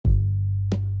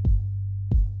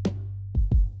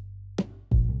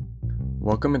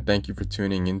Welcome and thank you for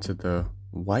tuning into the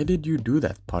Why Did You Do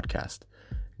That podcast.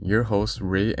 Your hosts,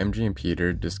 Ray, MJ, and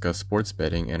Peter, discuss sports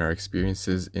betting and our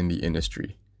experiences in the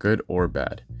industry, good or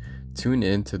bad. Tune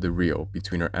in to the real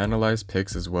between our analyzed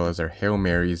picks as well as our Hail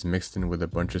Marys mixed in with a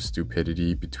bunch of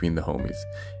stupidity between the homies.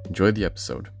 Enjoy the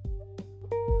episode.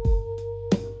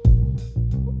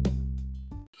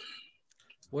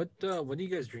 What are you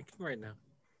guys drinking right now?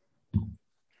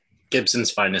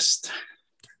 Gibson's finest.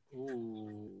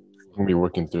 Ooh, I'm going to be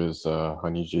working through this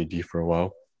Honey JD for a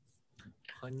while.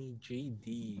 Honey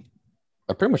JD.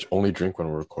 I pretty much only drink when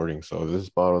we're recording, so this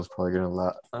bottle is probably going to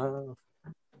last...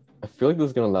 I feel like this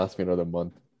is going to last me another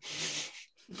month.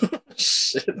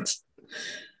 Shit.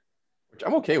 Which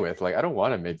I'm okay with. Like, I don't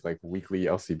want to make, like, weekly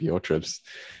LCBO trips.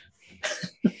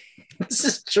 This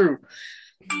is true.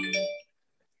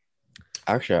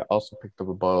 Actually, I also picked up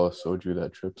a bottle of soju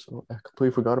that trip, so I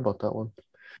completely forgot about that one.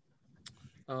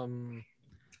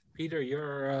 Peter,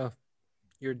 your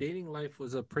dating life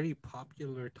was a pretty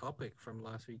popular topic from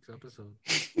last week's episode.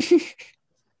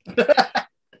 It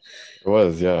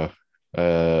was, yeah.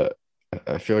 I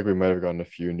feel like we might have gotten a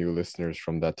few new listeners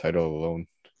from that title alone.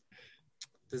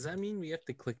 Does that mean we have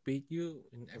to clickbait you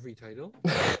in every title?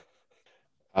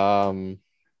 I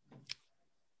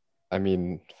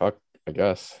mean, fuck, I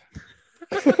guess.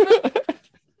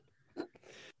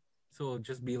 So it'll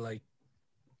just be like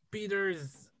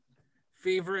Peter's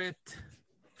favorite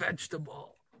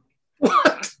vegetable.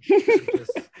 What?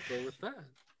 Just go with that.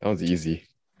 That one's easy.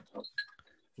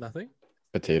 Nothing?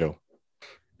 Potato.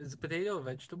 Is a potato a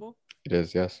vegetable? It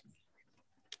is, yes.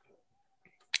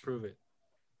 Prove it.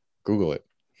 Google it.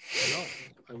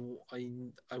 No,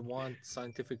 I want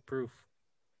scientific proof.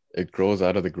 It grows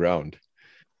out of the ground.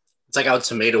 It's like how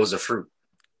tomato is a fruit.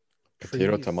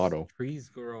 Potato, tomato. Trees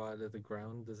grow out of the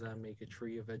ground. Does that make a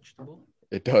tree a vegetable?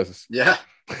 It does. Yeah.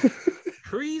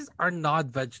 Trees are not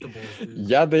vegetables, dude.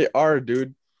 Yeah, they are,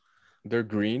 dude. They're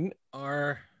green.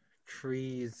 Are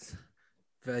trees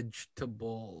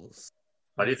vegetables?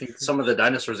 Why do you think some of the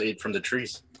dinosaurs ate from the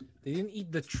trees? They didn't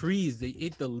eat the trees. They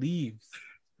ate the leaves.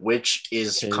 Which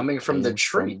is coming from the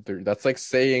tree. That's like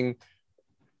saying,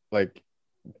 like,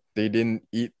 they didn't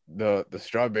eat the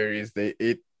strawberries. They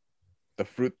ate the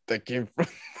fruit that came from.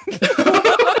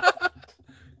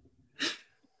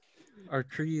 Are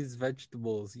trees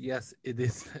vegetables? Yes, it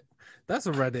is. That's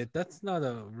a Reddit. That's not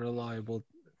a reliable.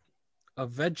 A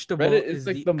vegetable Reddit is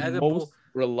like the edible, most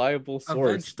reliable source.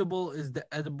 A vegetable is the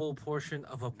edible portion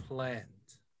of a plant.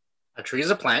 A tree is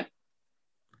a plant,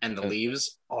 and the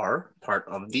leaves are part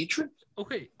of the tree.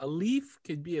 Okay, a leaf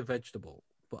could be a vegetable,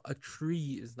 but a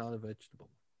tree is not a vegetable.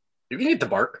 You can eat the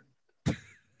bark.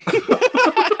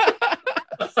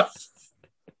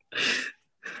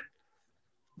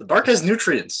 The bark has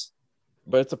nutrients.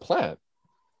 But it's a plant.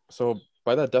 So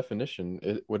by that definition,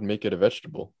 it would make it a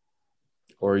vegetable.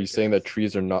 Or are you saying that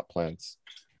trees are not plants?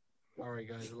 All right,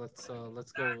 guys, let's go.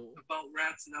 About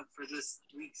wraps it up for this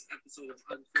week's episode of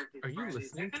Unfiltered. Are you Fridays.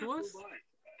 listening to us?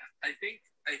 I think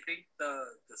the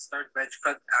start bench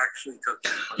cut actually took.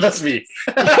 That's me.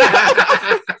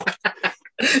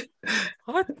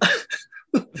 What?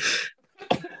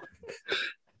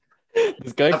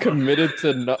 This guy committed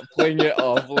to not playing it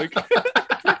off. Like,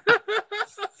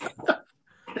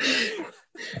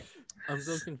 I'm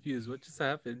so confused. What just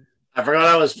happened? I forgot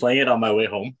I was playing it on my way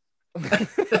home. And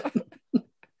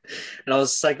I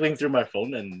was cycling through my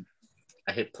phone and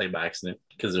I hit play by accident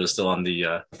because it was still on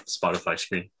the Spotify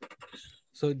screen.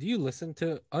 So, do you listen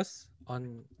to us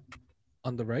on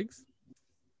the regs?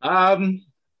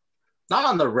 Not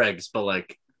on the regs, but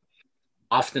like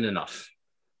often enough.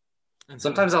 And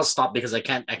Sometimes I'll stop because I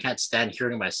can't stand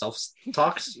hearing myself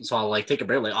talk. So I'll like take a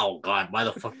break, like, oh god, why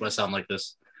the fuck do I sound like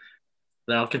this?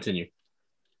 Then I'll continue.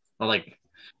 I'll like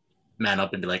man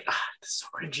up and be like, this is so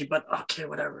cringy, but okay,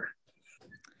 whatever.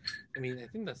 I mean, I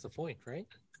think that's the point, right?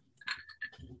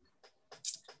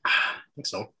 I think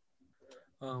so.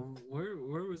 Where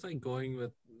was I going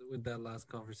with that last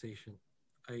conversation?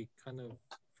 I kind of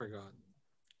forgot.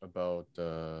 about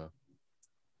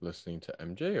listening to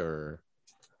MJ or...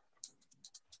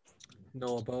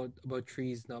 No, about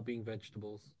trees not being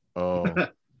vegetables. Oh,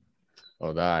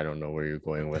 that I don't know where you're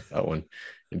going with that one.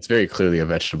 It's very clearly a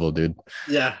vegetable, dude.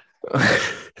 Yeah.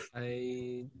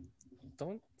 I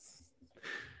don't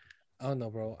know,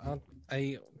 bro.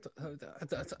 I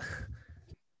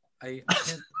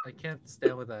can't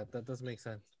stand with that. That doesn't make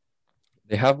sense.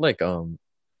 They have like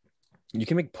you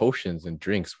can make potions and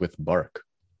drinks with bark.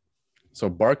 So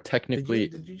bark technically.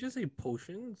 Did you just say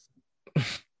potions?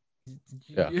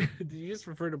 Yeah. Did you just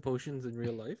refer to potions in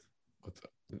real life? What's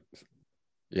up?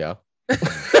 Yeah.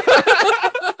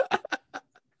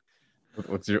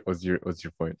 What's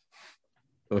your point?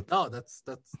 No, that's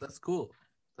cool.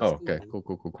 Oh, That's okay, cool.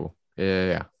 cool.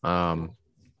 Yeah.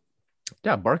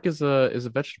 Yeah, bark is a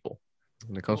vegetable,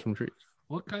 and it comes Well- from trees.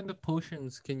 What kind of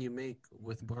potions can you make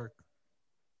with bark?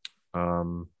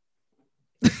 Um,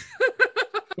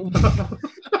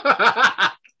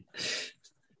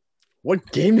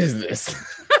 what game is this?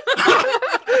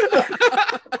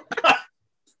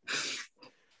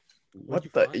 What What'd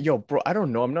you the find? yo, bro? I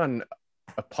don't know. I'm not an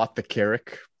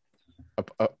apothecaric,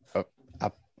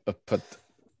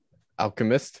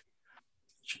 alchemist.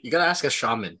 You gotta ask a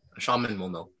shaman. A shaman will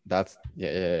know. That's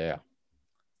yeah.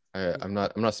 I'm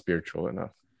not spiritual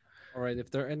enough. All right, if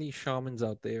there are any shamans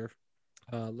out there,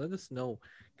 let us know,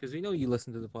 because we know you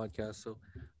listen to the podcast. So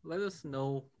let us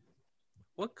know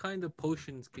what kind of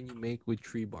potions can you make with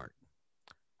tree bark.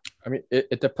 I mean,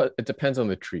 it depends on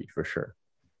the tree for sure.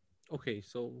 Okay,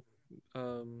 so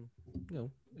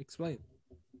explain.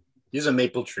 Use a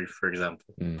maple tree, for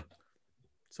example.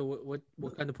 So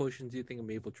what kind of potions do you think a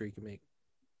maple tree can make?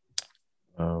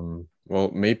 Well,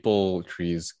 maple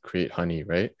trees create honey,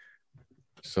 right?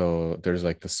 So there's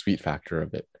like the sweet factor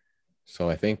of it. So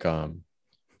I think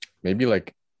maybe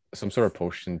like some sort of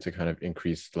potion to kind of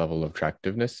increase level of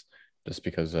attractiveness, just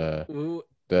because Ooh,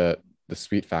 the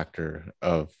sweet factor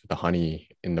of the honey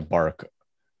in the bark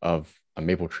of a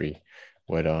maple tree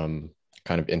would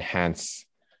kind of enhance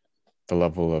the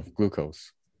level of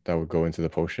glucose that would go into the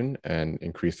potion and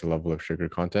increase the level of sugar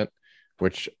content,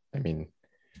 which I mean,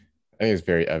 I think it's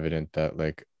very evident that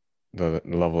like the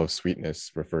level of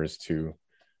sweetness refers to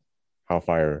how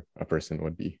fire a person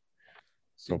would be.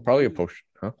 So Did probably a you- potion,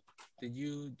 huh? Did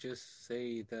you just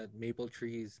say that maple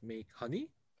trees make honey?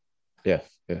 Yes.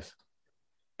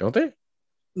 Don't they?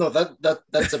 No, that's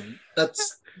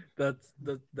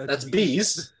That's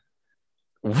bees.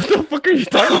 What the fuck are you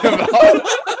talking about?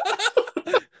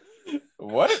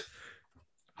 What?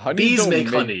 Bees don't make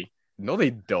honey. No,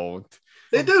 they don't.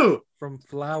 They do. From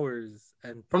flowers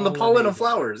and From the pollen of pollinating.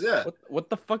 flowers, yeah. What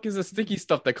the fuck is the sticky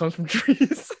stuff that comes from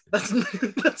trees? That's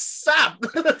sap.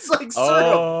 That's like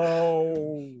syrup.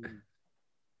 Oh,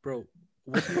 Bro,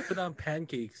 what do you put on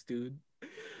pancakes, dude?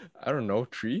 I don't know.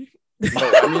 Tree? No,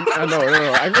 I mean,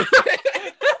 no. I mean,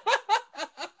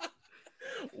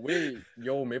 wait,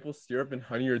 yo, maple syrup and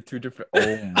honey are two different.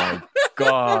 Oh my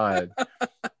god.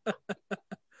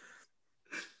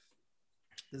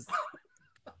 This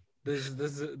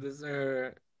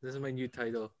is my new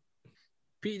title.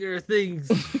 Peter thinks.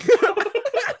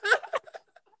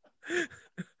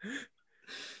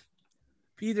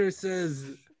 Peter says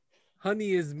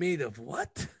honey is made of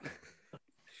what?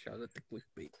 Shout out to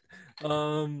clickbait.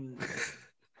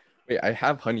 Wait, I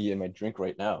have honey in my drink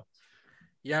right now.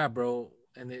 Yeah, bro,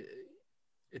 and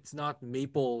it's not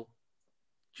maple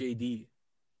JD.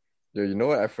 Yo, you know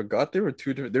what? I forgot there were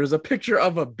two different. There's a picture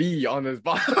of a bee on this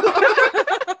bottle.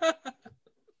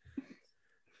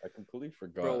 I completely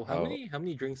forgot. Bro, how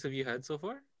many drinks have you had so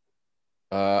far?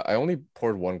 I only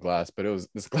poured one glass, but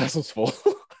this glass was full.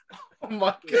 Oh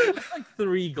my god. Like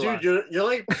 3 glasses. Dude, you're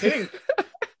like pink.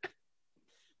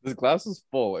 This glass was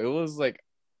full. It was like,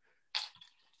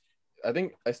 I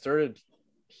think I started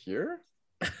here.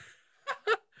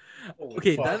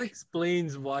 Okay, Fuck. that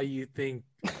explains why you think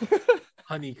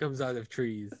honey comes out of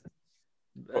trees.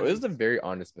 Oh, it was a very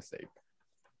honest mistake.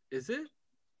 Is it?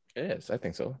 Yes, I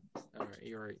think so. All right,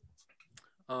 you're right.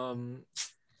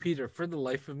 Peter, for the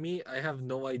life of me, I have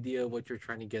no idea what you're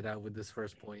trying to get at with this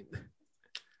first point.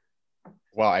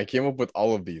 Wow, I came up with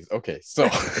all of these. Okay, so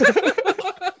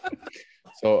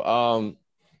I'm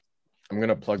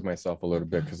gonna plug myself a little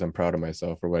bit because I'm proud of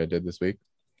myself for what I did this week.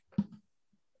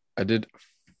 I did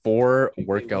 4 Wait.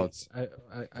 workouts. I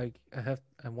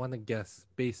want to guess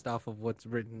based off of what's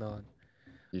written on.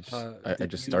 You just, I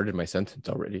did just you- started my sentence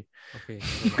already. Okay.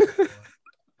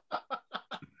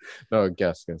 No,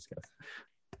 guess.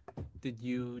 Did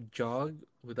you jog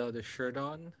without a shirt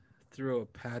on through a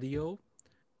patio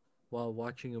while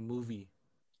watching a movie?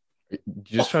 You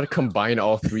just try to combine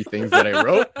all 3 things that I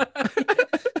wrote.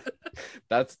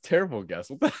 That's a terrible guess.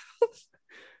 What the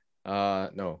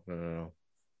hell? No.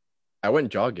 I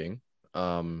went jogging.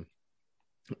 I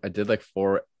did like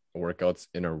 4 workouts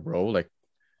in a row, like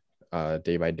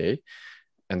day by day,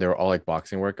 and they were all like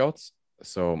boxing workouts.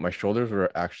 So my shoulders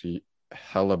were actually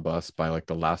hella bust by like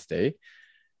the last day.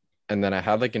 And then I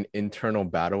had like an internal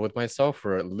battle with myself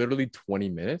for literally 20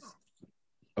 minutes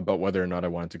about whether or not I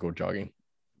wanted to go jogging.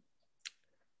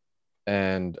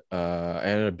 And I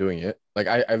ended up doing it. Like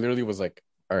I literally was like,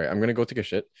 all right, I'm gonna go take a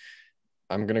shit.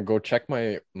 I'm gonna go check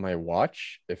my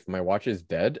watch. If my watch is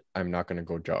dead, I'm not gonna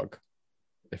go jog.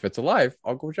 If it's alive,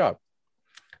 I'll go jog.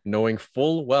 knowing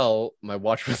full well my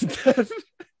watch was dead.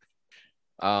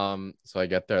 So I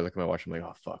get there, I look at my watch, I'm like,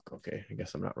 oh fuck, okay, I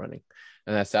guess I'm not running.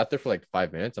 And I sat there for like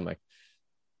 5 minutes. I'm like,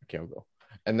 okay, I'll go.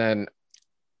 And then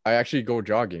I actually go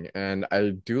jogging and I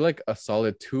do like a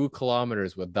solid 2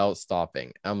 kilometers without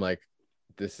stopping. I'm like,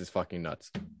 this is fucking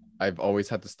nuts. I've always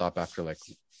had to stop after like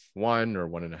 1 or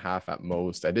 1.5 at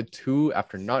most. I did 2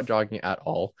 after not jogging at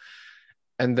all.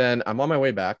 And then I'm on my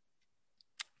way back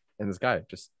and this guy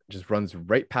just runs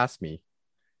right past me,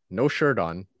 no shirt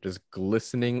on, just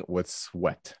glistening with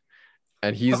sweat.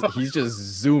 And he's just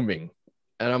zooming.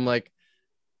 And I'm like,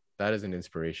 that is an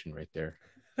inspiration right there.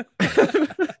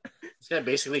 This guy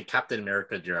basically Captain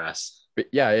America'd your ass. But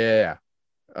yeah.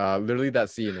 Literally that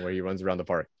scene where he runs around the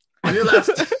park. On your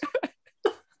left.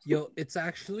 Yo, it's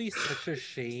actually such a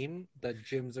shame that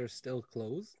gyms are still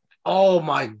closed. Oh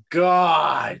my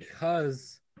god.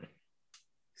 Because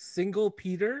Single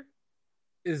Peter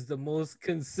is the most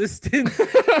consistent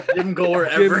Gym goer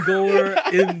ever. gym goer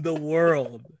in the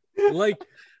world. Like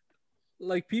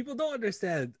people don't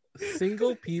understand.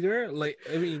 Single Peter, like,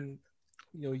 I mean,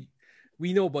 you know,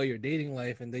 we know about your dating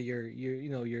life and that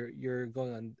you're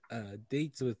going on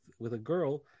dates with a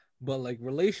girl, but like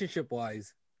relationship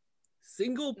wise,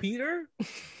 Single Peter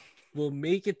will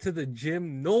make it to the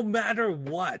gym no matter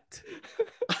what.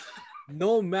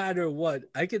 No matter what.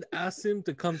 I could ask him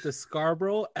to come to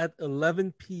Scarborough at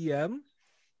 11 p.m.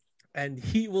 and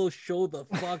he will show the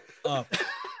fuck up.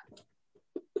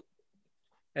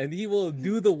 And he will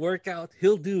do the workout.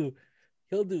 He'll do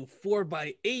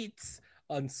 4x8s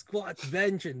on squats,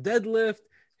 bench, and deadlift.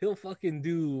 He'll fucking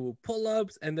do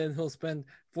pull-ups, and then he'll spend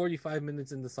 45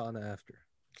 minutes in the sauna after.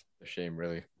 A shame,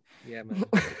 really. Yeah, man.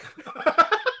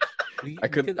 I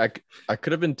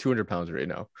could have been 200 pounds right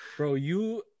now. Bro,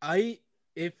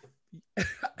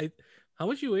 how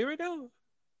much you weigh right now?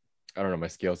 I don't know, my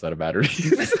scale's out of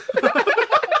batteries.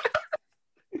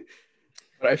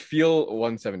 But I feel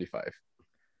 175.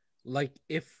 Like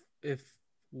if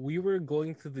we were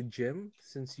going to the gym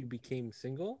since you became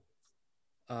single,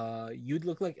 you'd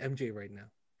look like MJ right now.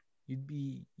 You'd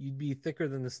be thicker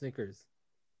than the Snickers.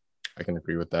 I can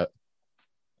agree with that.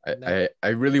 I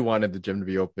really wanted the gym to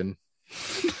be open.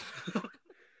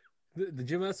 The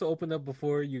gym has to open up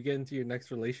before you get into your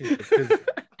next relationship. Because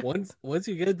once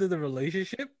you get into the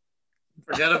relationship,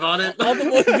 forget about it. All the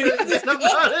motivation. Forget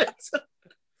about it.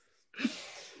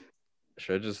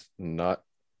 Should I just not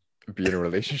be in a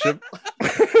relationship?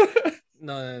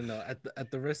 No.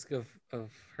 At the risk of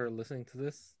her listening to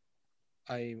this,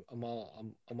 I'm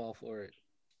all for it.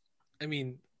 I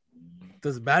mean,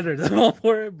 doesn't matter that I'm all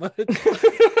for it, but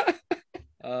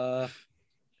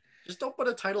just don't put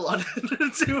a title on it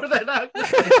and see where that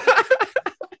happens.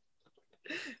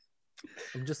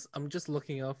 I'm just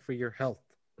looking out for your health.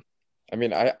 I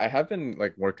mean, I have been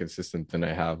like more consistent than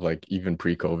I have like even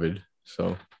pre-COVID.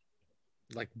 So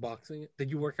like boxing. Did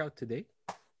you work out today?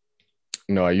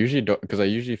 No, I usually don't, because I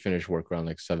usually finish work around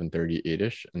like 7:30,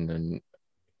 8ish, and then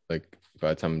like by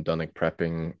the time I'm done like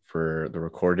prepping for the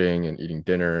recording and eating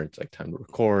dinner, it's like time to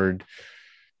record.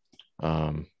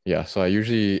 Yeah, so I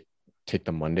usually take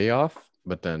the Monday off,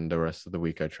 but then the rest of the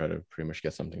week I try to pretty much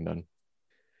get something done.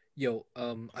 Yo,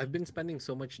 I've been spending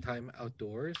so much time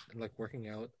outdoors and like working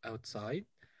out outside,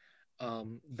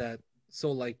 that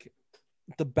so like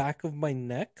the back of my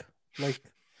neck, like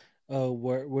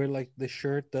where like the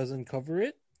shirt doesn't cover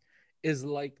it, is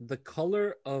like the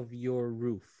color of your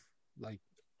roof, like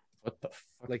what the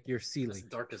fuck? Like your ceiling. It's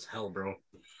dark as hell, bro.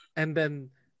 And then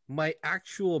my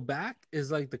actual back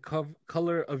is like the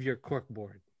color of your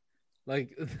corkboard.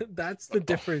 Like that's the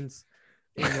difference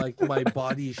in like my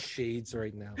body shades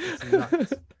right now. It's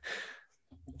nuts.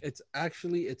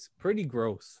 It's pretty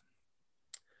gross.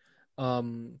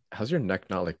 How's your neck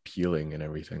not like peeling and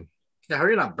everything? Yeah, how are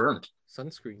you not burnt?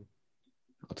 Sunscreen.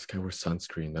 Oh, this guy wears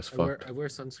sunscreen. That's fucked. I wear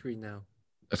sunscreen now.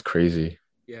 That's crazy.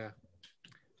 Yeah,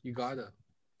 you gotta.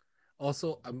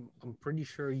 Also, I'm pretty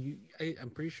sure I'm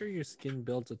pretty sure your skin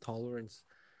builds a tolerance.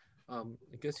 I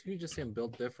guess you could just say I'm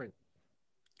built different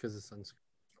because of sunscreen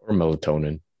or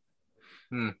melatonin.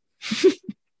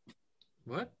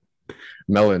 What?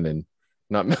 Melanin,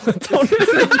 not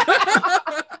melatonin.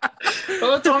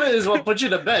 Melatonin is what put you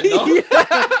to bed, no?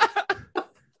 Yeah.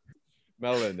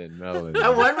 Melanin. I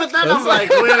went with that. I'm like,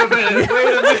 wait a minute.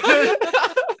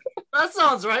 That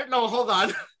sounds right. No, hold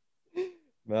on.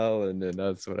 Melanin,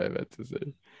 that's what I meant to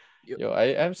say. Yo,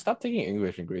 I've stopped taking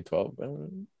English in grade 12.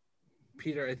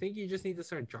 Peter, I think you just need to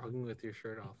start jogging with your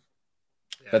shirt off.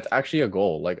 Yeah. That's actually a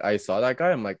goal. Like I saw that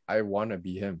guy, I'm like, I want to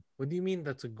be him. What do you mean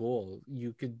that's a goal?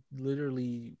 You could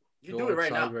literally do it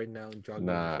right now. Right now and jog.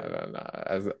 Nah.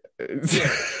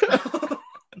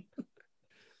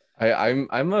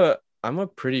 I'm a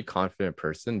pretty confident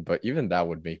person, but even that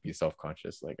would make me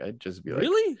self-conscious. Like I'd just be like,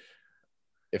 Really?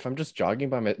 if I'm just jogging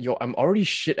by I'm already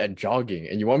shit at jogging,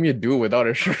 and you want me to do it without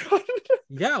a shirt on?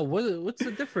 Yeah. What's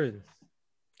the difference?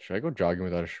 Should I go jogging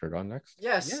without a shirt on next?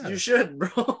 Yes, Yeah. you should,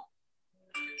 bro.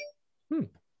 I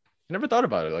never thought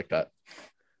about it like that.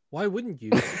 Why wouldn't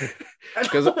you?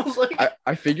 Because I was like,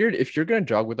 I figured if you're gonna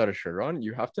jog without a shirt on,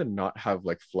 you have to not have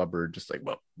like flubber, just like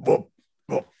whoop, whoop,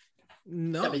 whoop.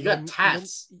 No, yeah, but you got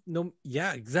tats. No,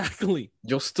 yeah, exactly.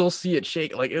 You'll still see it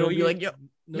shake. Like it'll No, be you- like, yo,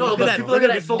 No, look but at that, people look are at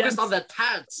gonna that focus dance. on the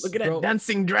tats. Look at that Bro.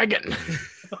 dancing dragon.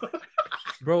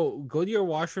 Bro, go to your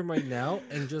washroom right now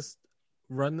and just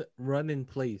run in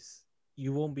place.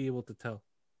 You won't be able to tell.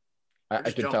 I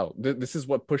just can jump. tell. This is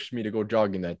what pushed me to go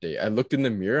jogging that day. I looked in the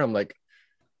mirror. I'm like,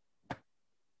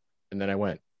 and then I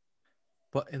went.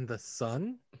 But in the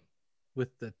sun with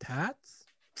the tats,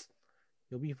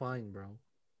 you'll be fine, bro.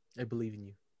 I believe in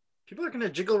you. People are gonna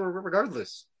jiggle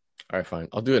regardless. All right, fine.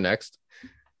 I'll do it next,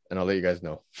 and I'll let you guys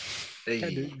know. Hey, Yeah,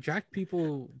 dude, jack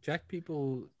people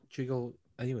jiggle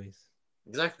anyways.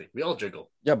 exactly. We all jiggle.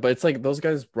 Yeah, but it's like those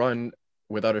guys run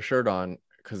without a shirt on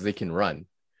because they can run.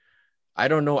 I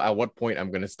don't know at what point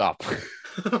I'm gonna stop.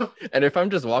 And if I'm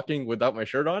just walking without my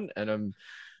shirt on and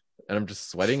I'm just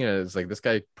sweating, and it's like this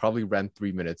guy probably ran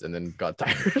 3 minutes and then got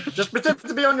tired. Just pretend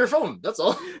to be on your phone. That's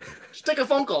all. Just take a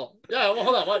phone call. Yeah, well,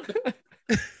 hold on. What?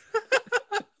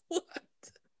 What?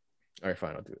 All right,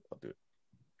 fine. I'll do it.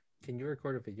 Can you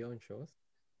record a video and show us?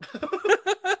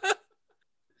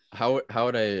 How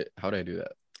would I do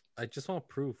that? I just want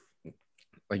proof.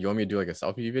 Like, you want me to do like a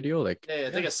selfie video? Like, Yeah,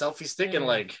 take a selfie stick and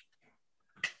Yeah. like.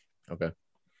 okay. I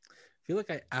feel like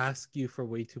I ask you for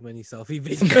way too many selfie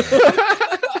videos.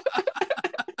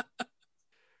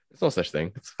 There's no such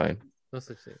thing. It's fine. No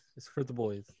such thing. It's for the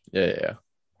boys. Yeah.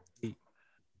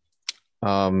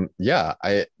 Yeah,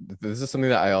 this is something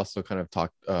that I also kind of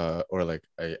talked or like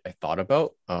I thought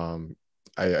about.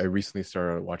 I recently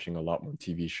started watching a lot more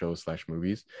TV shows /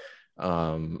 movies.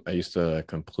 I used to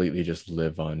completely just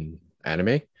live on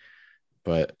anime,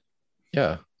 but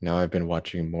yeah, now I've been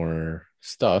watching more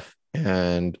stuff,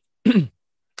 and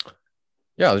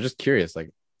yeah, I was just curious,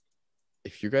 like,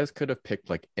 if you guys could have picked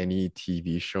like any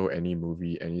TV show, any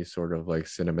movie, any sort of like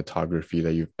cinematography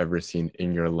that you've ever seen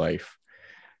in your life,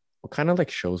 what kind of like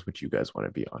shows would you guys want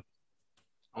to be on?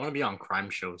 I want to be on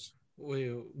crime shows.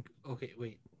 Wait. Okay.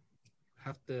 Wait.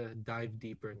 Have to dive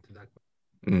deeper into that.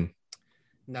 Mm.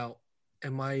 Now,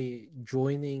 am I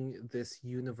joining this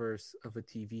universe of a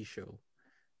TV show?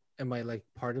 Am I like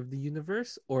part of the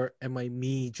universe, or am I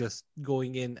me just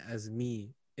going in as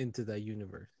me into that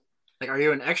universe? Like, are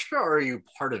you an extra or are you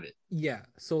part of it? Yeah.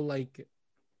 So like,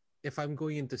 if I'm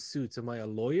going into Suits, am I a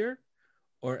lawyer,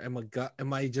 or am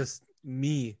I just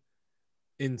me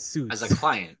in Suits? As a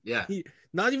client, yeah.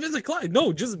 Not even as a client.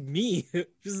 No, just me.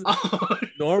 Just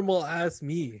normal ass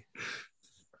me.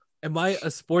 Am I a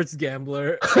sports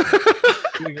gambler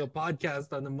doing a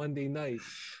podcast on a Monday night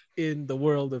in the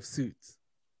world of Suits?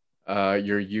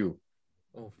 You're you.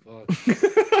 Oh fuck.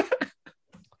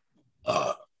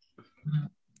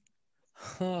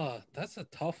 That's a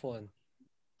tough one.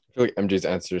 I feel like MJ's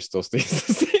answer still stays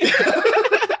the same.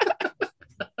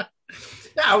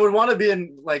 Yeah, I would want to be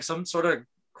in like some sort of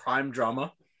crime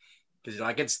drama because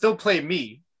I can still play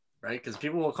me, right? Because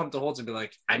people will come to Holtz and be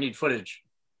like, "I need footage.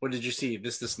 What did you see?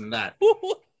 This, and that."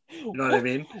 You know what I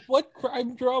mean? What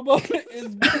crime drama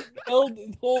is being held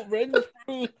in Holt Renfrew?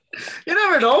 You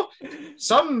never know.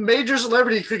 Some major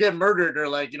celebrity could get murdered, or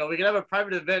like, we can have a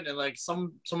private event and like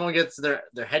someone gets their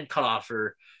head cut off,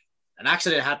 or an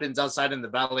accident happens outside in the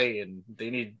valet and they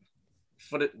need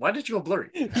footage. Why did you go blurry?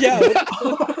 Yeah.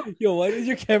 Yo, why did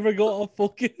your camera go off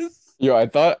focus? Yo, I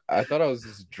thought I was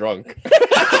just drunk.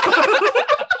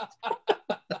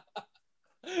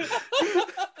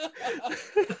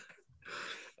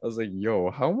 I was like,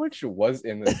 yo, how much was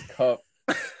in this cup?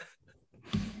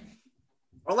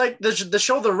 Or like the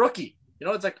show The Rookie.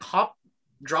 It's a cop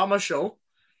drama show.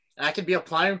 And I could be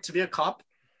applying to be a cop.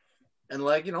 And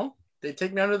like, they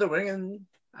take me under the wing and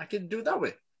I could do it that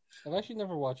way. I've actually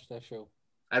never watched that show.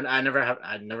 I never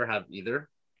have either.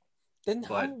 Then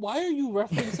But- why are you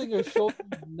referencing a show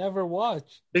you've never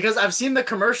watched? Because I've seen the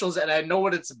commercials and I know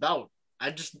what it's about. I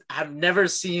just have never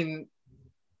seen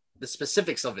the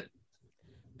specifics of it.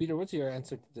 Peter, what's your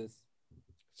answer to this?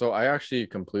 So I actually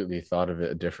completely thought of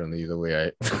it differently the way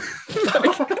I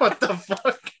What the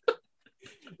fuck?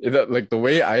 like the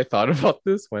way I thought about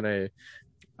this when I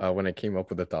came up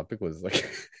with the topic was like,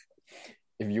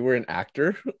 if you were an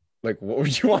actor, like what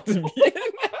would you want to be in?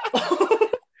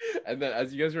 And then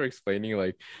as you guys were explaining,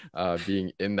 like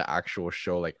being in the actual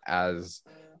show, like as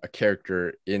a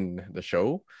character in the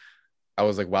show, I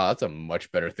was like, wow, that's a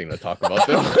much better thing to talk about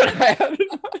than what I had in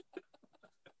mind.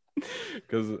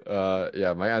 Because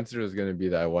yeah, my answer is gonna be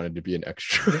that I wanted to be an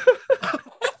extra.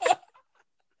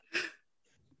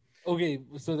 Okay,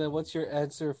 so then what's your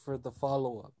answer for the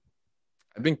follow-up?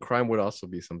 I think crime would also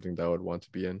be something that I would want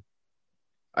to be in.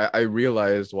 I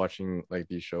realized watching like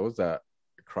these shows that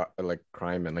like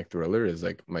crime and like thriller is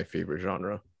like my favorite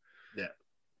genre. Yeah.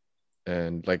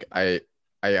 And like I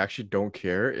actually don't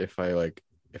care if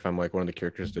I'm like one of the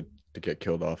characters to get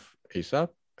killed off ASAP.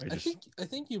 I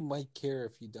think you might care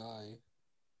if you die.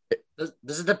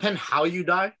 Does it depend how you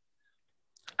die?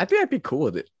 I think I'd be cool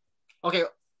with it. Okay,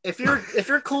 if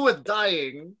you're cool with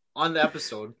dying on the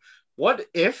episode, what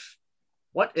if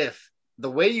the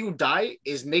way you die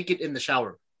is naked in the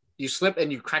shower? You slip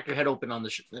and you crack your head open on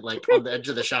the on the edge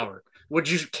of the shower. Would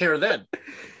you care then?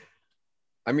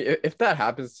 I mean, if that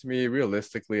happens to me,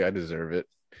 realistically, I deserve it.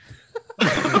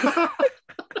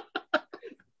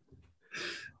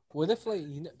 What if, like,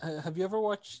 have you ever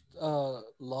watched Law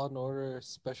and Order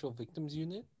Special Victims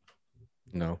Unit?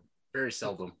 No. Very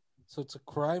seldom. So it's a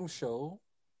crime show.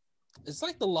 It's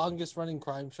like the longest running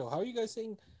crime show. How are you guys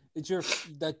saying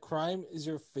that crime is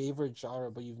your favorite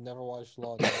genre, but you've never watched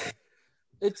Law and Order?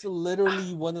 It's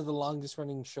literally one of the longest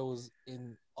running shows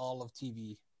in all of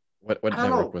TV. What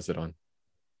network was it on?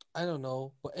 I don't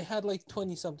know, but it had like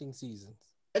 20 something seasons.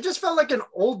 It just felt like an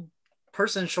old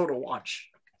person show to watch.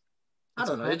 I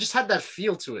don't know. It just had that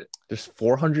feel to it. There's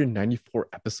 494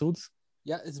 episodes?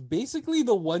 Yeah, it's basically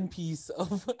the One Piece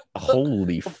of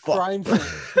holy fuck. Crime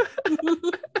show.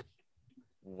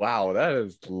 Wow, that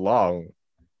is long.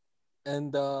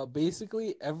 And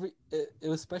basically it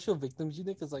was Special Victims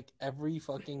Unit because like every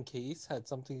fucking case had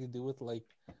something to do with like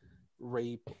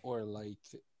rape or like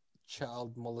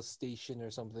child molestation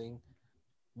or something.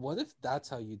 What if that's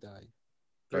how you died?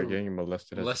 By getting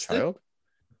molested as a child?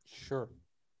 Sure.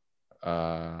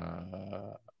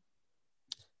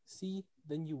 See,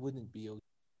 then you wouldn't be okay.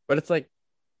 But it's like,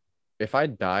 if I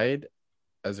died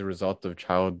as a result of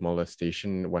child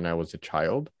molestation when I was a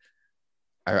child,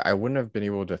 I wouldn't have been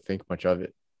able to think much of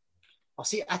it. Oh,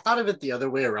 see, I thought of it the other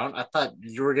way around. I thought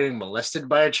you were getting molested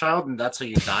by a child and that's how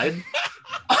you died.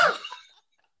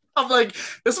 I'm like,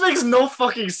 this makes no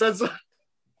fucking sense.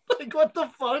 Like, what the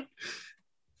fuck?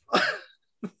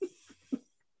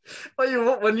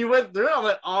 When you went through it, I'm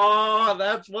like, oh,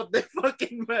 that's what they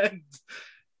fucking meant.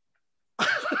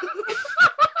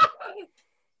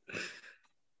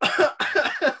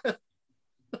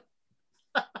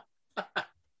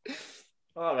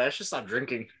 Oh man, I should stop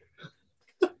drinking.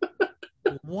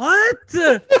 What?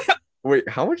 Wait,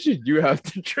 how much did you have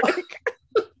to drink?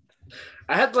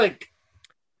 I had like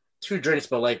 2 drinks,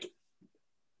 but like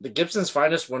the Gibson's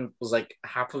Finest one was like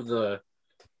half of the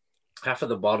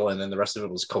bottle, and then the rest of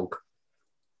it was Coke.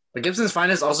 But Gibson's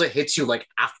Finest also hits you like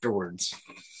afterwards.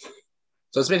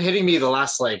 So it's been hitting me the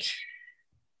last like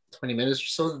 20 minutes or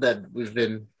so that we've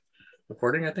been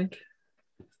recording, I think.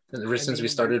 Since we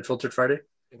started Filtered Friday.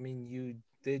 I mean, you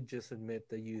did just admit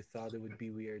that you thought it would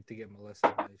be weird to get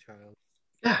molested by a child.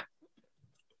 Yeah.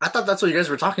 I thought that's what you guys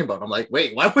were talking about. I'm like,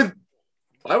 wait, why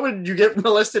would you get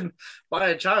molested by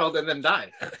a child and then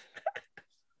die?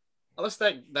 Unless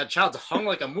that child's hung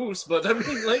like a moose, but I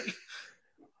mean, like...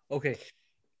 Okay.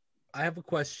 I have a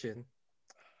question.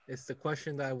 It's the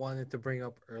question that I wanted to bring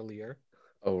up earlier.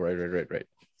 Oh, right.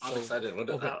 I'm excited.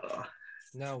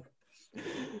 Now,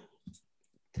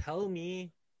 tell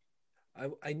me,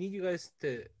 I need you guys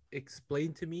to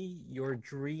explain to me your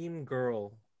dream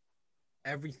girl,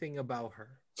 everything about her.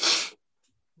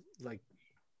 Like,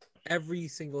 every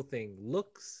single thing.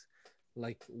 Looks,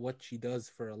 like what she does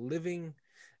for a living,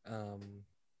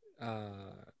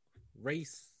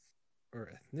 race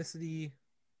or ethnicity,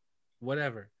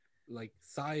 whatever. Like,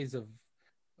 size of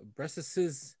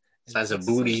breasts, size of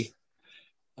booty.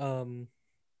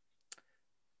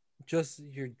 Just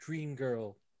your dream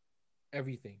girl,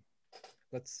 everything.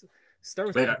 Let's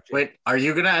start with Wait, are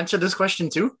you gonna answer this question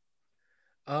too?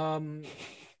 I'm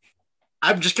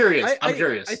just curious. I'm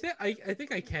curious. I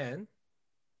think I can,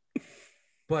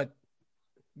 but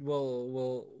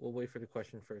we'll wait for the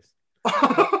question first.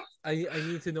 I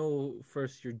need to know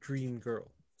first your dream girl.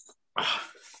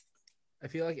 I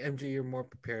feel like MJ, you're more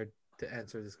prepared to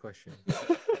answer this question.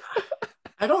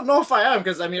 I don't know if I am,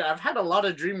 because I mean I've had a lot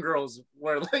of dream girls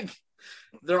where like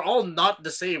they're all not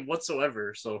the same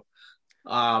whatsoever. So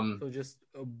just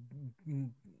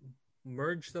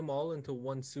merge them all into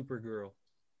one super girl.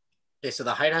 Okay, so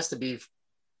the height has to be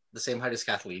the same height as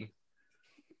Kathleen.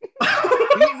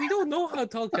 we don't know how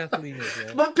tall Kathleen is,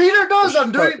 man. But Peter knows.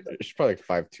 She's probably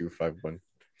like 5'2", 5'1".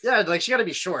 Yeah, like she gotta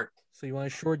be short. So you want a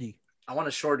shorty? I want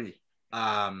a shorty.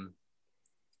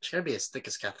 She gotta be as thick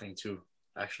as Kathleen too.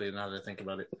 Actually, now that I think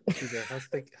about it. Peter,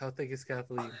 how thick is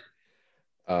Kathleen?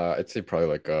 I'd say probably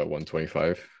like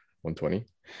 125, 120.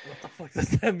 What the fuck does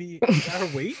that mean? Is that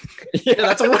her weight? Yeah,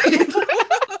 that's a weight.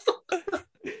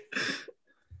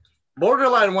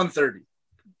 Borderline 130.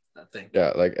 I think.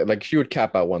 Yeah, like she would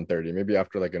cap at 130, maybe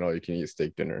after like an all-you-can-eat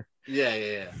steak dinner.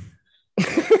 Yeah.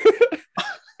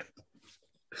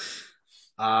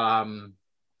 Can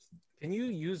you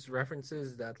use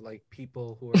references that like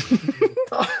people who are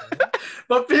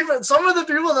But some of the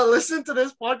people that listen to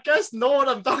this podcast know what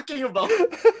I'm talking about.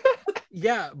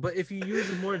 Yeah, but if you use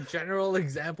a more general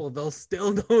example, they'll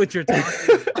still know what you're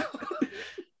talking about.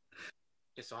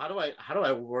 Okay, so how do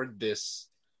I word this?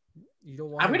 You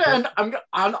don't want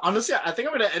Honestly, I think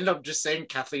I'm gonna end up just saying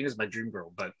Kathleen is my dream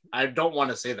girl, but I don't want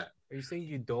to say that. Are you saying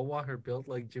you don't want her built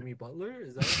like Jimmy Butler?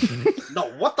 Is that No,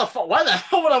 what the fuck? Why the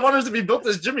hell would I want her to be built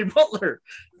as Jimmy Butler?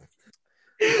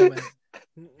 no, man.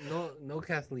 No,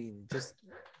 Kathleen. Just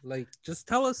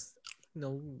tell us.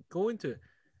 Go into it.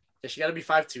 Yeah, she gotta be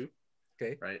 5'2",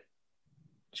 Okay. right?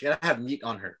 She gotta have meat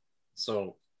on her,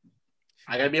 so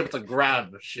I gotta be able to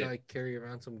grab Should shit. I carry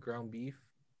around some ground beef?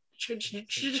 She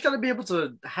just gotta be able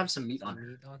to have some meat on her.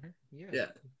 Meat on her?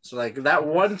 Yeah. So like that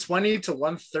 120 to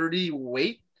 130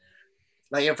 weight,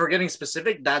 like if we're getting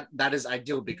specific, that is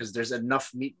ideal because there's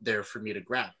enough meat there for me to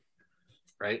grab,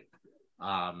 right?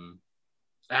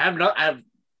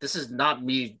 This is not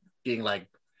me being like,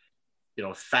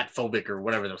 fat phobic or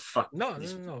whatever the fuck No.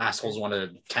 assholes want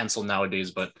to cancel nowadays,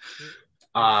 but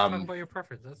talk about your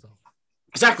preference, that's all.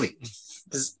 exactly.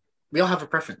 We all have a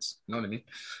preference, you know what I mean?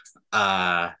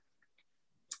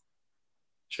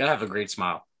 She gotta have a great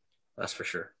smile, that's for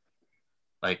sure.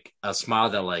 Like a smile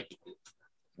that like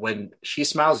when she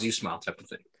smiles, you smile type of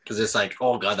thing. Because it's like,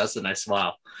 oh god, that's a nice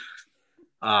smile.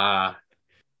 What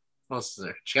else is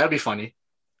there? She gotta be funny.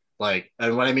 Like,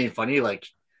 and when I mean funny, like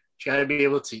she gotta be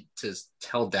able to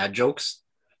tell dad jokes,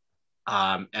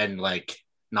 and like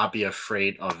not be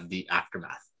afraid of the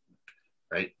aftermath,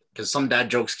 right? Because some dad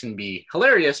jokes can be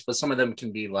hilarious, but some of them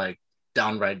can be like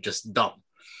downright just dumb.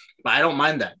 But I don't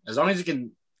mind that as long as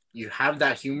you have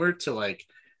that humor to like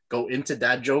go into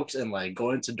dad jokes and like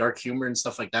go into dark humor and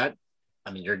stuff like that.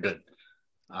 I mean, you're good.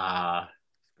 This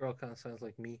girl kind of sounds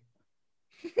like me.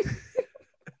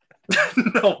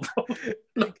 No,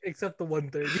 except the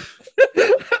 130.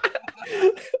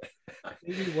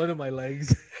 Maybe one of my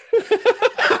legs.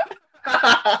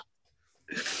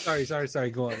 Sorry.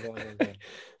 Go on.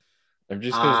 I'm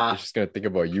just gonna think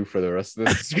about you for the rest of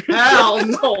this. Hell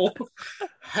no.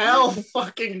 Hell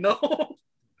fucking no.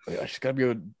 Yeah, she's gotta be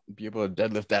able to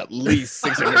deadlift at least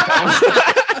 600 pounds.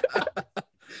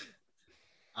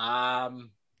 Yeah,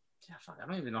 fuck, I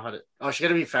don't even know how to. Oh, she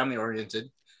gotta be family oriented.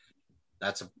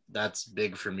 That's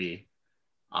big for me.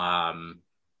 She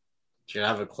gotta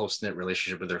have a close knit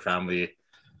relationship with her family.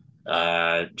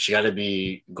 She gotta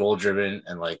be goal driven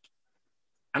and like,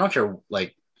 I don't care.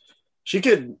 Like, she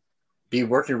could be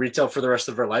working retail for the rest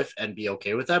of her life and be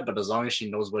okay with that. But as long as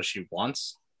she knows what she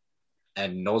wants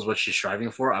and knows what she's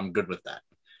striving for, I'm good with that.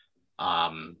 What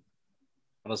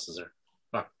else is there?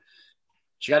 Fuck.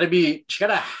 She gotta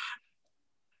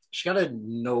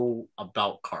know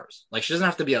about cars. Like, she doesn't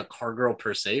have to be a car girl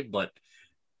per se, but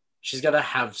she's gotta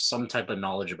have some type of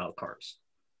knowledge about cars.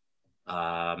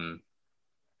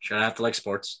 She's gonna have to like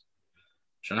sports.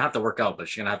 She's gonna have to work out, but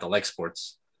she's gonna have to like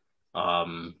sports.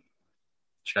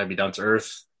 She gotta be down to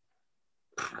earth.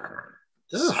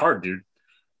 This is hard, dude.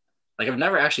 Like, I've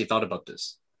never actually thought about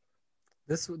this.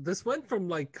 This went from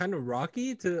like kind of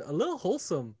rocky to a little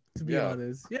wholesome, to be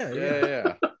honest.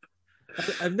 Yeah.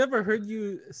 I've never heard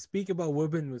you speak about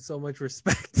women with so much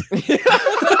respect. What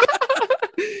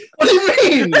do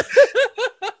you mean?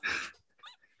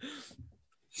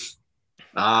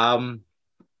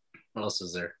 What else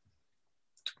is there?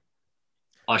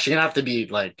 Oh, she's gonna have to be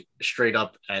like straight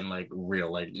up and like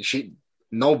real. Like,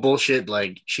 no bullshit.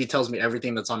 Like, she tells me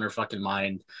everything that's on her fucking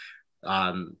mind.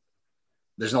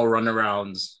 There's no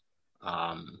runarounds.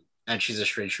 And she's a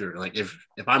straight shooter. Like, if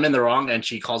I'm in the wrong and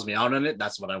she calls me out on it,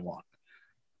 that's what I want.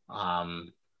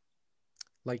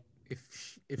 Like,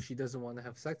 if she doesn't want to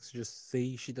have sex, just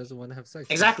say she doesn't want to have sex.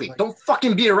 Exactly. Like, don't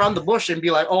fucking beat around the bush and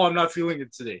be like, oh, I'm not feeling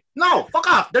it today. No, fuck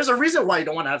off. There's a reason why you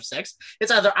don't want to have sex.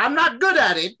 It's either I'm not good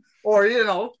at it or,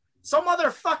 some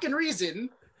other fucking reason.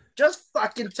 Just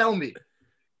fucking tell me.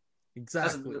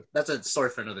 Exactly. That's a story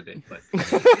for another day. But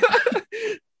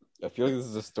I feel like this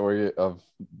is a story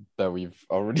that we've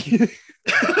already.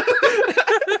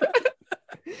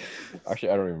 Actually,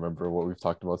 I don't even remember what we've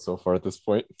talked about so far at this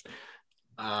point.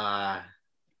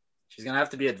 She's gonna have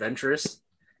to be adventurous.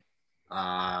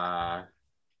 I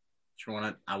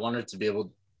want her to be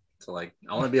able to I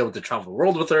want to be able to travel the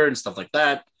world with her and stuff like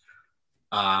that.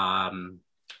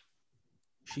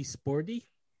 She's sporty.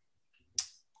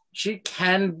 She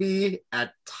can be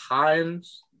at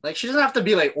times. Like, she doesn't have to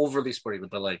be overly sporty,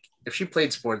 but if she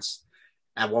played sports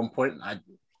at one point,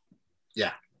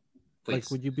 yeah, please.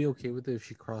 Would you be okay with it if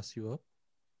she crossed you up?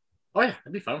 Oh yeah,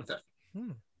 I'd be fine with that.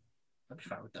 I'd be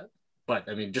fine with that. But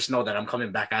I mean, just know that I'm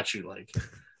coming back at you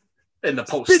in the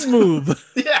post. Spin move.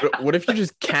 Yeah. What if you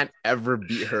just can't ever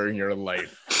beat her in your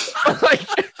life?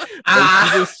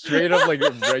 She just straight up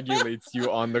regulates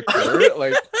you on the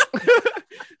court.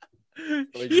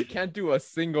 You can't do a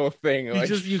single thing.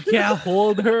 You can't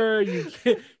hold her.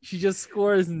 She just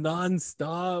scores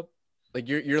nonstop.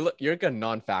 You're like a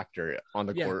non-factor on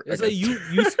the court. It's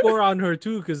you score on her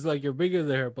too because you're bigger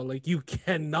than her, but you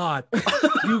cannot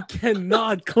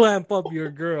clamp up your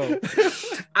girl.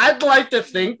 I'd like to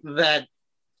think that,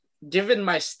 given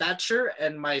my stature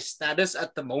and my status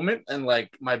at the moment and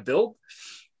my build,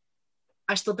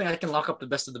 I still think I can lock up the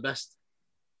best of the best.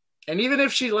 And even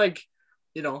if she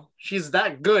she's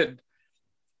that good,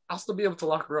 I'll still be able to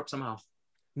lock her up somehow.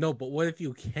 No, but what if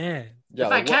you can? Yeah,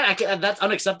 if I can, that's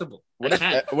unacceptable. What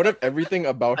if everything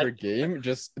about her game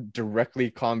just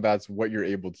directly combats what you're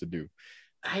able to do?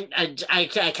 I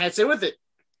can't sit with it.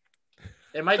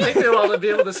 It might take me a while to be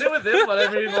able to sit with it, but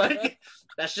I mean,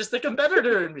 that's just the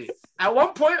competitor in me. At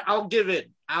one point, I'll give in.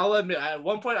 I'll admit, at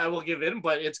one point, I will give in,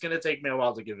 but it's gonna take me a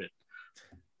while to give in.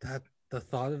 The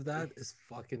thought of that is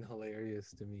fucking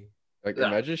hilarious to me.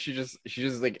 Imagine she just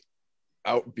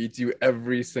outbeats you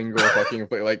every single fucking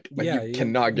play. You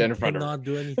cannot get in front of her. Cannot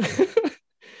do anything.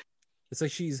 It's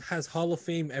she has Hall of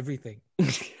Fame everything.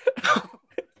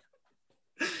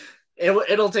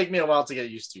 It'll take me a while to get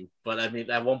used to, but I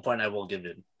mean, at one point I will give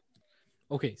in.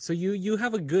 Okay, so you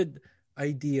have a good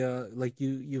idea,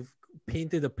 you've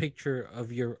painted a picture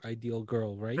of your ideal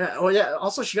girl, right? Yeah. Oh yeah.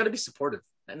 Also, she got to be supportive,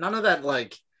 and none of that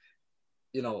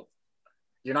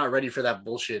you're not ready for that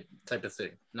bullshit type of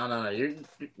thing. No. You're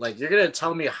gonna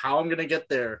tell me how I'm gonna get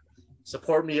there,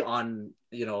 support me on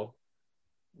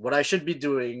what I should be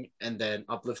doing, and then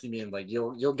uplifting me, and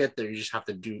you'll get there. You just have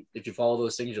to do. If you follow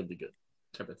those things, you'll be good.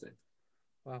 Type of thing.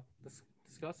 Wow, this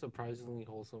got surprisingly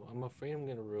wholesome. I'm afraid I'm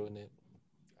gonna ruin it.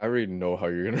 I already know how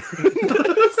you're gonna ruin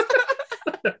this.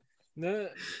 No.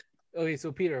 Okay,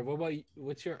 so Peter,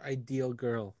 what's your ideal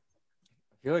girl?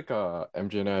 I feel like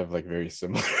MJ and I have very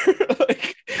similar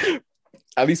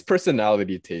at least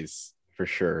personality tastes for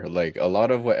sure. A lot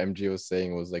of what MJ was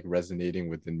saying was resonating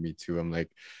within me too. I'm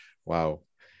wow,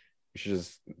 we should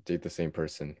just date the same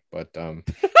person. But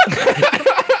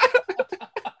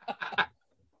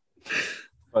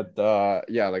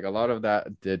yeah, a lot of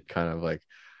that did kind of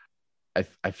I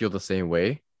feel the same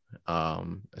way,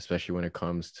 especially when it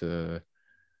comes to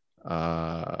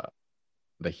the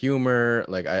humor.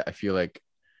 I feel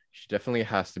she definitely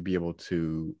has to be able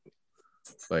to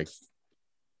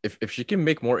if she can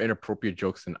make more inappropriate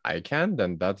jokes than I can,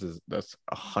 then that's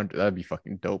 100. That'd be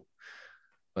fucking dope.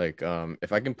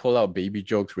 If I can pull out baby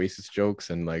jokes, racist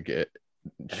jokes, and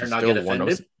she still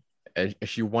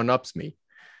one-ups me.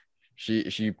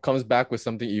 She comes back with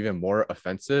something even more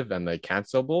offensive and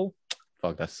cancelable.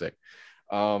 Fuck, that's sick.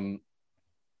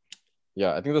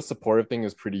 Yeah, I think the supportive thing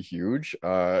is pretty huge,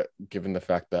 given the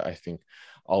fact that I think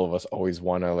all of us always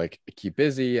want to keep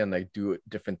busy and do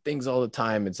different things all the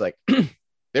time. It's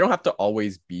they don't have to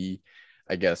always be,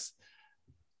 I guess,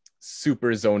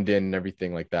 super zoned in and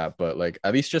everything like that, but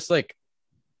at least just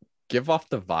give off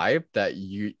the vibe that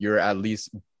you're at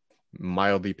least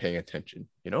mildly paying attention,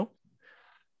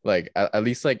 at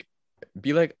least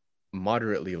be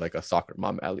moderately a soccer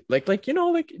mom,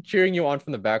 cheering you on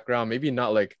from the background, maybe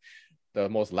not the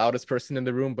most loudest person in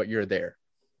the room, but you're there.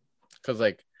 Because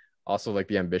also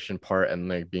the ambition part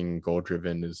and being goal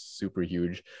driven is super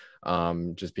huge.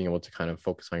 Just being able to kind of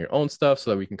focus on your own stuff so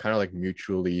that we can kind of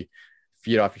mutually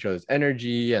feed off each other's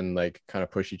energy and kind of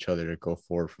push each other to go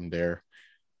forward from there.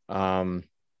 I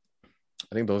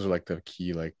think those are the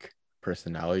key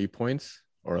personality points,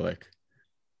 or is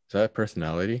that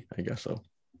personality? I guess so.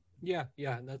 Yeah,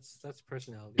 that's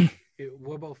personality.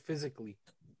 What about physically?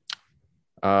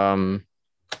 I'm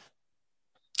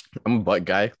a butt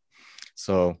guy,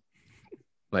 so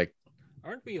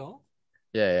aren't we all?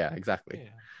 Yeah, exactly. Yeah.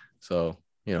 So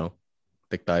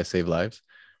thick thighs save lives,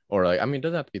 or I mean, it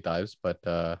doesn't have to be thighs, but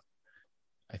I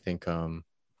think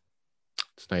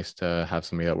it's nice to have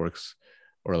somebody that works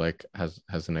or has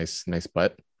a nice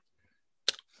butt.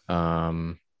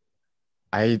 I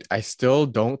still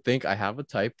don't think I have a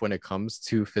type when it comes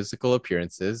to physical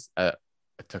appearances.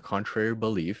 to contrary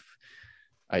belief,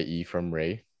 i.e., from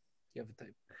Ray, You have a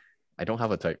type. I don't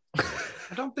have a type.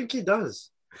 I don't think he does.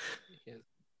 Yeah.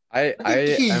 I I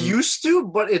think he am used to,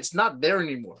 but it's not there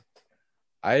anymore.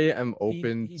 I am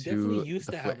open He to definitely used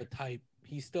the to have a type.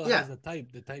 He still Yeah. has a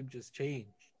type. The type just changed.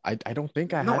 I don't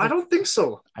think I No, had I it. don't think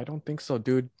so. I don't think so,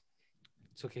 dude.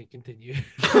 It's okay. Continue.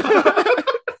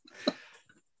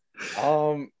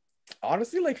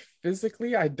 Honestly, like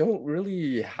physically, I don't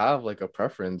really have like a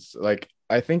preference. Like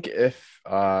I think if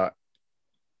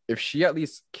she at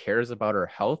least cares about her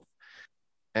health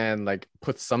and like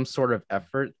puts some sort of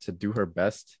effort to do her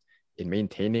best in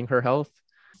maintaining her health,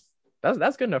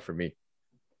 that's good enough for me.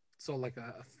 So like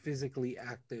a physically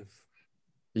active.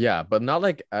 Yeah, but not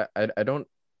like I don't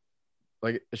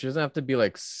like she doesn't have to be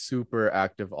like super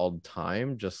active all the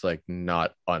time, just like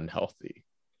not unhealthy.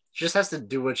 She just has to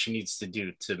do what she needs to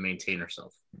do to maintain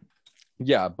herself.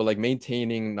 Yeah, but like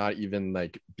maintaining, not even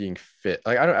like being fit.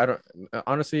 Like I don't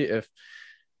honestly,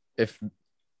 if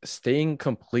staying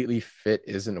completely fit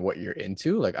isn't what you're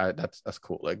into, like that's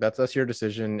cool. Like that's your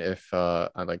decision. If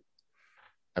I'm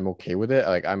okay with it.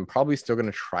 Like I'm probably still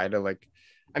gonna try to like,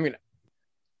 I mean,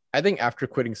 I think after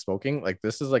quitting smoking, like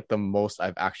this is like the most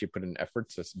I've actually put in effort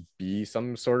to be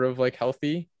some sort of like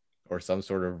healthy or some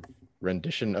sort of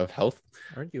rendition of health.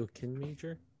 Aren't you a kin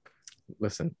major?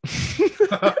 Listen.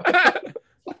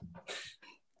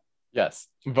 Yes,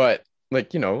 but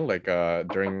like like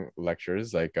during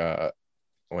lectures, like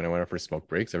when I went up for smoke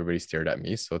breaks, everybody stared at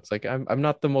me, so it's like I'm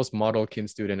not the most model kin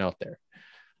student out there.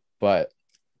 But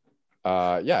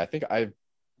yeah, I think I've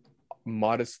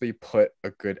modestly put a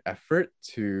good effort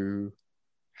to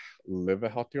live a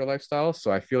healthier lifestyle,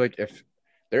 so I feel like if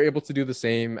they're able to do the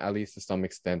same, at least to some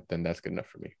extent, then that's good enough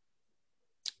for me.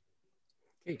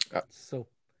 Okay, so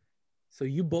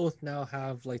you both now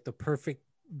have like the perfect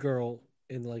girl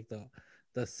in like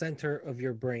the center of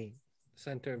your brain,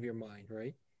 center of your mind,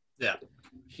 right? Yeah.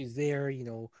 She's there,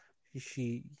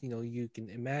 she you can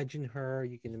imagine her,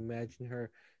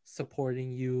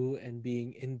 supporting you and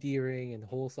being endearing and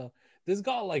wholesome. This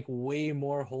got like way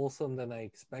more wholesome than I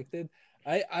expected.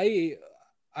 I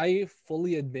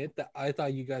fully admit that I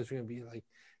thought you guys were gonna be like,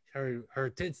 her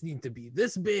tits need to be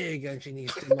this big and she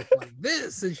needs to look like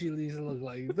this and she needs to look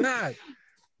like that.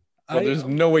 Well, there's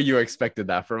no way you expected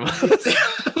that from us.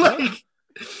 Like,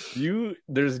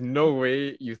 there's no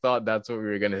way you thought that's what we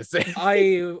were gonna say.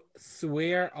 I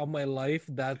swear on my life,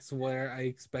 that's where I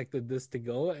expected this to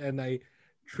go, and I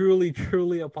truly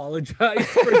apologize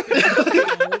for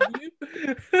all of you.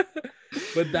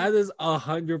 But that is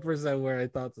 100% where I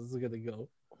thought this was gonna go.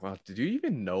 Wow, did you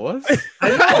even know us? I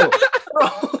know, bro.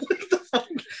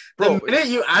 The minute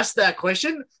you asked that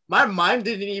question, my mind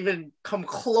didn't even come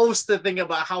close to thinking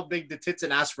about how big the tits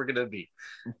and ass were gonna be.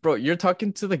 Bro, you're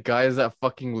talking to the guys that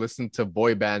fucking listen to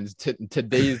boy bands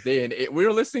today's day, and we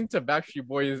were listening to Backstreet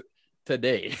Boys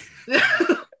today.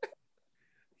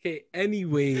 Okay,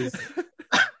 anyways.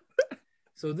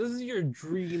 So this is your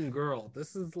dream girl.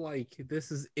 This is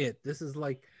it. This is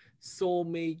like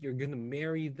soulmate. You're gonna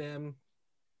marry them,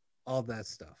 all that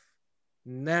stuff.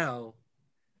 Now,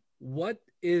 what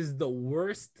is the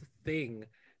worst thing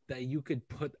that you could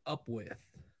put up with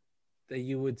that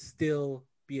you would still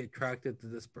be attracted to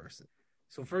this person?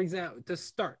 So, for example,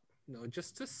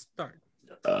 just to start,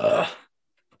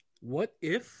 what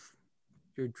if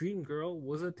your dream girl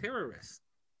was a terrorist?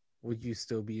 Would you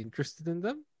still be interested in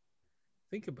them?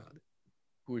 Think about it.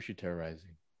 Who is she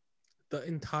terrorizing? The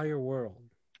entire world.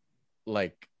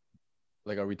 Like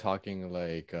are we talking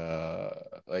like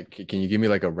can you give me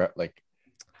like a like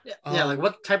yeah, like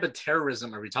what type of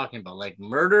terrorism are we talking about? Like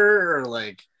murder or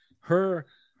like her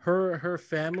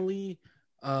family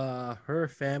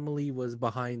was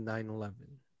behind 9/11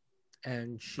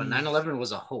 and but 9/11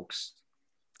 was a hoax.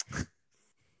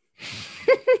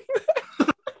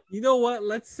 You know what?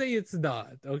 Let's say it's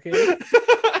not, okay?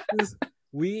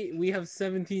 We have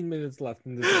 17 minutes left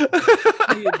in this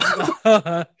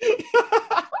episode.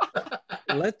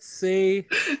 Let's say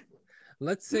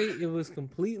it was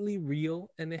completely real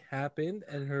and it happened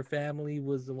and her family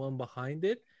was the one behind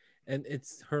it and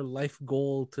it's her life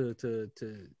goal to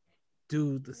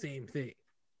do the same thing.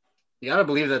 You gotta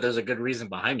believe that there's a good reason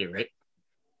behind it, right?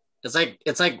 It's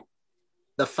like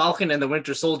the Falcon and the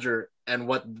Winter Soldier and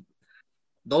what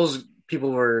those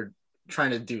people were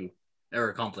trying to do or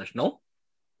accomplish. No?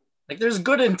 Like there's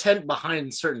good intent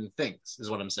behind certain things, is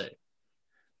what I'm saying.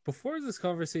 Before this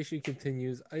conversation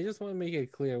continues, I just want to make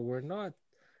it clear we're not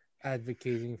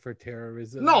advocating for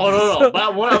terrorism. No.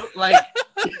 But what I'm like,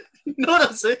 you know what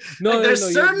I'm saying? No, like,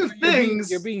 there's certain you're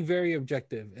things. You're being very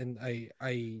objective, and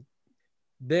I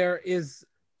there is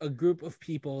a group of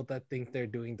people that think they're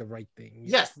doing the right thing.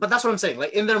 Yes, but that's what I'm saying.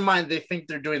 Like in their mind, they think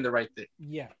they're doing the right thing.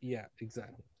 Yeah,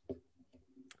 exactly.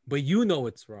 But you know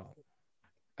it's wrong.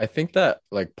 I think that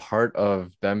like part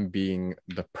of them being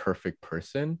the perfect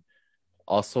person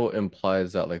also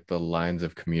implies that like the lines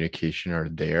of communication are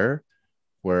there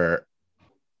where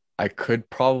I could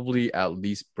probably at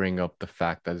least bring up the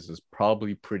fact that this is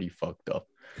probably pretty fucked up.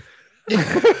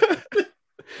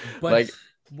 But like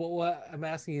what I'm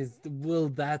asking is, will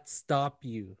that stop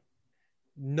you?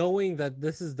 Knowing that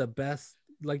this is the best,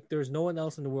 like there's no one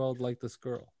else in the world like this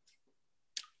girl.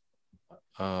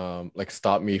 like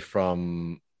stop me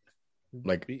from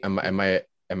like am I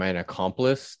an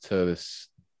accomplice to this?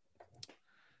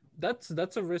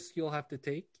 That's a risk you'll have to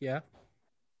take. Yeah.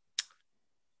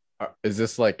 Is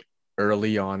this like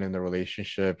early on in the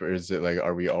relationship, or is it like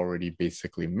are we already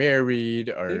basically married?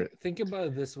 Or Think about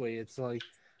it this way. It's like,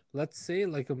 let's say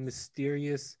like a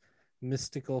mysterious,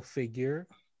 mystical figure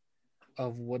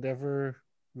of whatever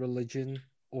religion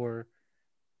or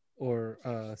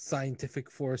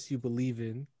scientific force you believe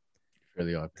in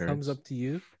Really Odd Parents comes up to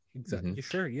you. Exactly. Mhm.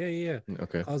 Sure. Yeah.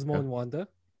 Okay. Cosmo Yeah. and Wanda.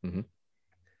 Mhm.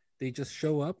 They just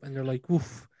show up and they're like,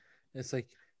 woof. It's like,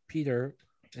 Peter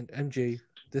and MJ,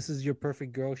 this is your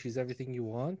perfect girl. She's everything you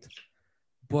want,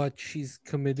 but she's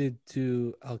committed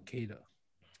to Al Qaeda.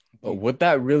 But would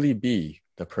that really be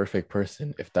the perfect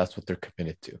person if that's what they're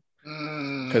committed to?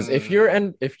 Because if you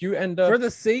end up For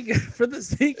the sake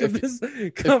of this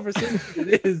conversation,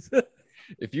 it is.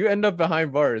 if you end up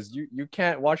behind bars, you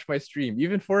can't watch my stream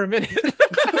even for a minute.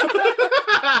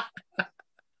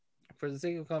 For the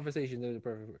sake of conversation, they're the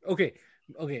perfect. Okay,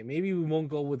 maybe we won't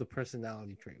go with the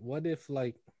personality trait. What if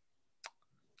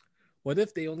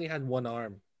they only had one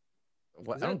arm?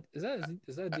 What? Is that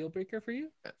a deal breaker for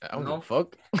you? I don't No. know.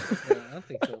 Fuck. Yeah, I don't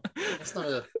think so. That's not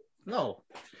a no.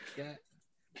 Yeah,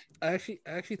 I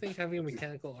actually think having a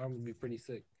mechanical arm would be pretty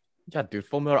sick. Yeah, dude.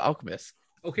 Full Metal Alchemist.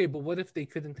 Okay, but what if they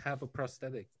couldn't have a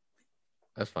prosthetic?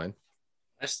 That's fine.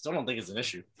 I still don't think it's an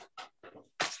issue.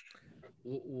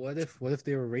 What if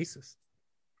they were racist?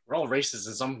 We're all racist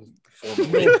in some form.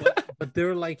 Of way. No, but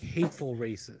they're like hateful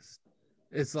racist.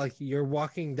 It's like you're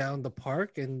walking down the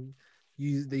park and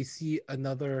they see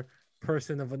another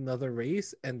person of another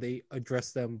race and they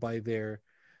address them by their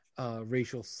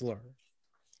racial slur.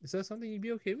 Is that something you'd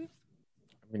be okay with?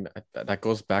 I mean, that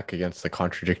goes back against the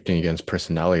contradicting against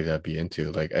personality that I'd be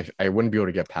into. Like, I wouldn't be able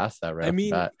to get past that right I off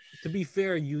mean, the bat. to be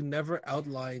fair, you never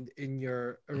outlined in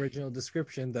your original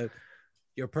description that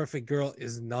your perfect girl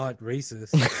is not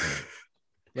racist.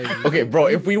 Like, Okay, bro,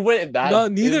 if we went that... No,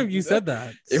 neither of you said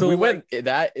that. If So, we like, went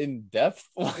that in depth...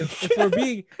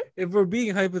 if we're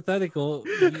being hypothetical,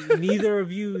 neither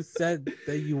of you said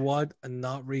that you want a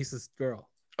not racist girl.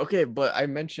 Okay, but I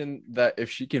mentioned that if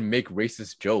she can make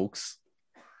racist jokes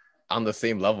on the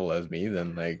same level as me,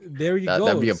 then like There you go.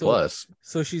 that'd be a plus.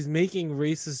 So she's making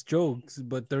racist jokes,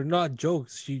 but they're not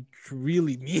jokes. She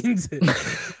really means it.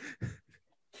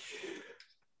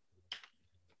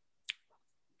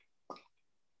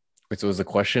 So was the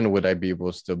question, would I be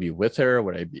able to still be with her?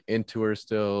 Would I be into her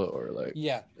still? Or like...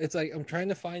 Yeah, it's like I'm trying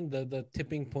to find the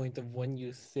tipping point of when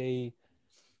you say,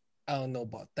 I don't know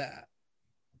about that.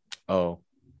 Oh.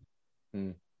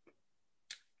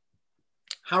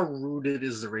 How rooted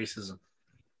is the racism?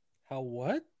 How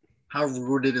what? How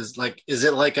rooted is is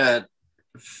it like a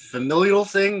familial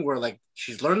thing where like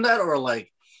she's learned that, or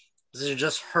like is it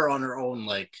just her on her own?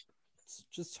 Like It's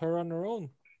just her on her own.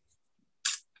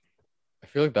 I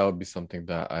feel like that would be something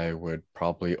that I would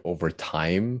probably over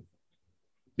time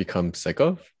become sick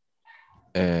of.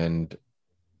 And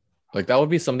like that would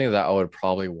be something that I would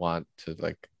probably want to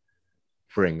like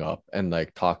bring up and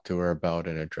like talk to her about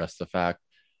and address the fact.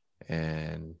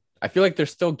 And I feel like they're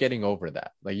still getting over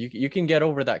that. Like you can get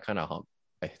over that kind of hump,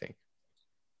 I think.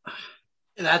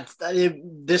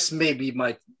 This may be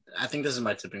my. I think this is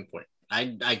my tipping point.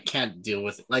 I can't deal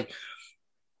with it. Like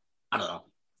I don't know.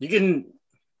 You can.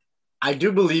 I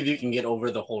do believe you can get over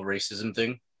the whole racism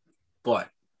thing, but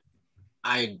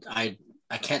I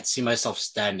can't see myself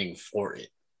standing for it.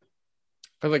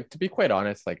 But like to be quite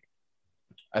honest, like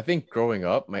I think growing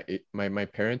up, my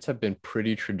parents have been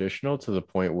pretty traditional to the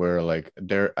point where like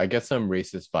I get some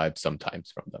racist vibes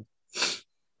sometimes from them.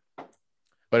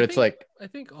 But I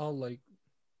think all like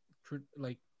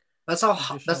that's all. That's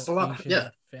a traditional lot. Asian Yeah.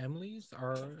 families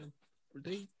are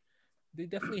they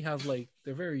definitely have like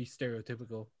they're very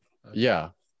stereotypical. Yeah,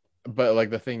 but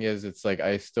like the thing is, it's like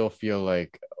I still feel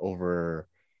like over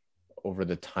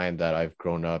the time that I've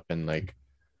grown up and like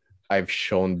I've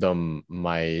shown them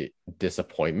my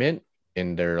disappointment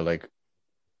in their like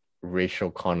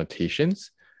racial connotations,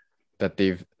 that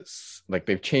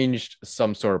they've changed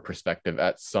some sort of perspective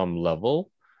at some level.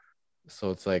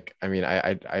 So it's like, I mean,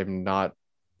 I'm not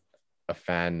a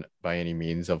fan by any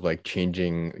means of like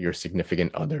changing your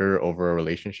significant other over a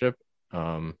relationship,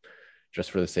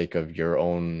 just for the sake of your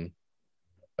own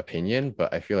opinion.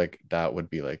 But I feel like that would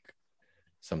be like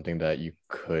something that you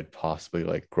could possibly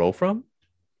like grow from.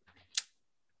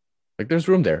 Like there's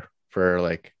room there for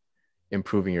like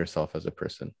improving yourself as a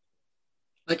person.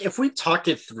 Like if we talk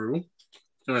it through,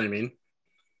 you know what I mean?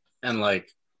 And like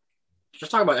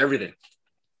just talk about everything,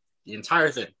 the entire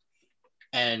thing.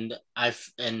 And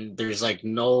there's like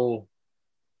no,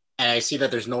 and I see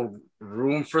that there's no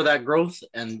room for that growth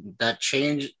and that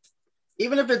change,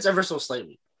 even if it's ever so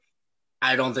slightly.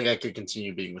 I don't think I could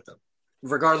continue being with them,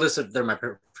 regardless if they're my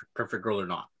perfect girl or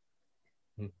not.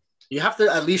 You have to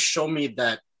at least show me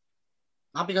that,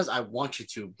 not because I want you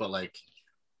to, but like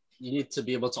you need to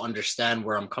be able to understand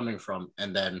where I'm coming from.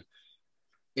 And then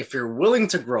if you're willing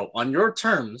to grow on your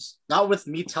terms, not with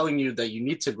me telling you that you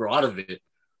need to grow out of it,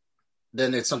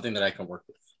 then it's something that I can work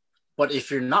with. But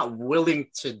if you're not willing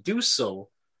to do so,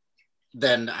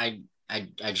 then I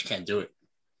just can't do it.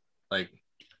 Like,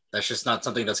 that's just not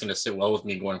something that's going to sit well with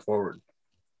me going forward.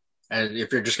 And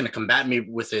if you're just going to combat me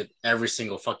with it every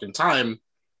single fucking time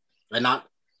and not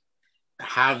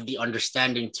have the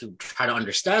understanding to try to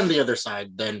understand the other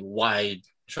side, then why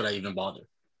should I even bother?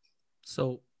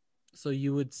 So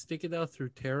you would stick it out through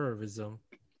terrorism,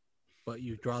 but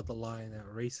you draw the line at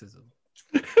racism.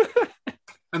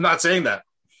 I'm not saying that.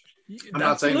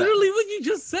 That's literally what you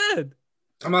just said.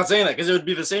 I'm not saying that because it would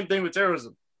be the same thing with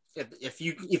terrorism. If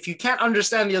you can't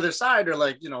understand the other side, or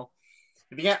like, you know,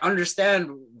 if you can't understand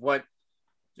what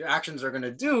your actions are going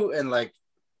to do and like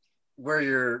where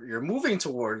you're moving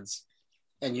towards,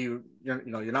 and you're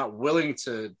not willing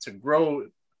to grow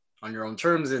on your own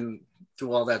terms and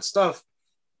do all that stuff,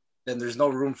 then there's no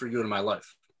room for you in my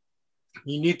life.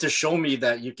 You need to show me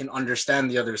that you can understand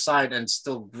the other side and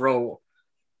still grow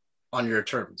on your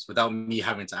terms without me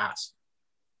having to ask.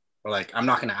 Or like, I'm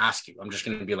not going to ask you. I'm just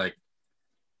going to be like,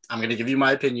 I'm going to give you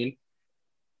my opinion.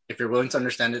 If you're willing to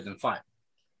understand it, then fine.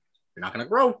 You're not going to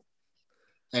grow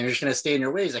and you're just going to stay in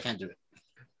your ways. I can't do it.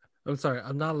 I'm sorry.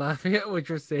 I'm not laughing at what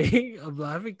you're saying. I'm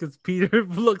laughing because Peter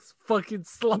looks fucking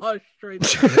sloshed right now.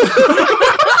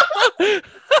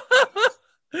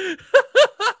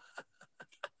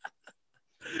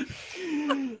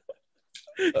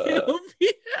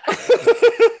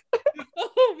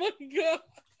 Oh my god.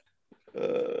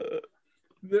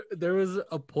 There was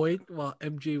a point while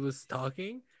MJ was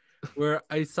talking where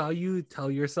I saw you tell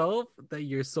yourself that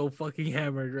you're so fucking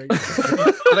hammered right now.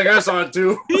 I think I saw it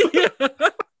too. Yeah.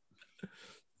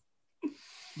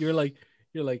 You're like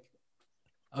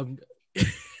I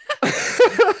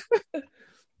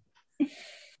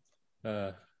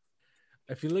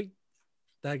feel like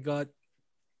that got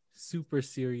super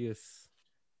serious.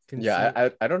 Yeah,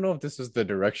 I don't know if this is the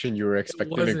direction you were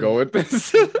expecting to go with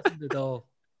this. At all.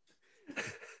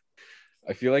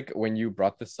 I feel like when you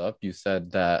brought this up, you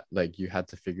said that like you had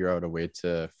to figure out a way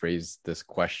to phrase this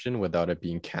question without it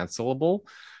being cancelable.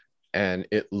 And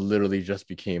it literally just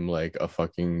became like a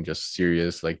fucking just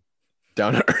serious, like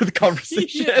down to earth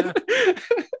conversation. Yeah.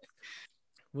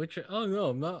 Which, oh no,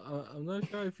 I'm not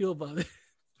sure how I feel about it.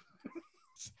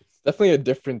 It's definitely a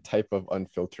different type of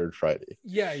unfiltered Friday.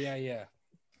 Yeah.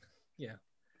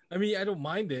 I mean, I don't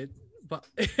mind it, but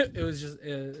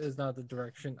it's not the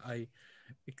direction I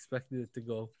expected it to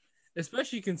go.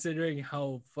 Especially considering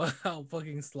how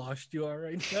fucking sloshed you are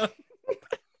right now.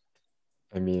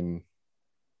 I mean,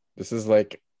 this is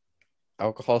like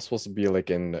alcohol is supposed to be like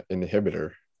an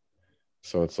inhibitor.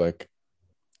 So it's like,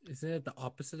 isn't it the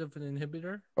opposite of an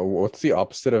inhibitor? Oh, what's the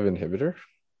opposite of inhibitor?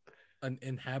 An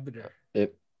inhabitor.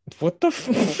 What the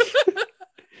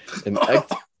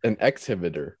an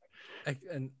exhibitor.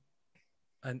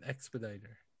 An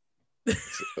expediter.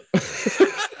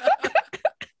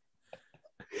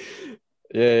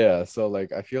 Yeah. So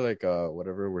like I feel like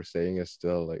whatever we're saying is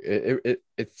still like it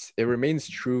remains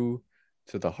true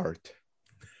to the heart.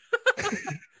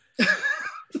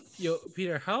 Yo,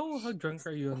 Peter, how drunk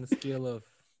are you on the scale of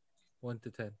 1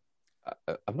 to 10?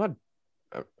 I'm not.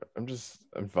 I'm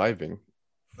vibing.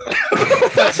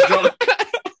 That's drunk.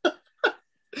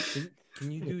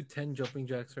 Can you do 10 jumping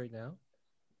jacks right now?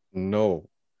 No.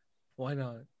 Why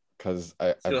not? Because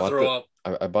I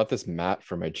bought this mat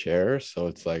for my chair, so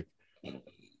it's like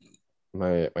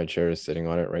my chair is sitting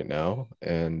on it right now,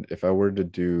 and if I were to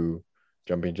do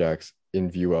jumping jacks in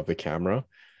view of the camera,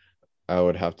 I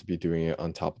would have to be doing it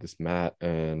on top of this mat,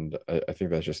 and I think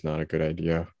that's just not a good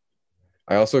idea.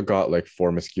 I also got like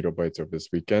 4 mosquito bites over this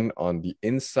weekend on the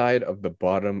inside of the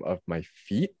bottom of my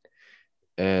feet,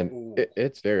 and Ooh.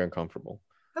 it's very uncomfortable.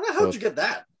 How the hell did you get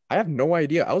that? I have no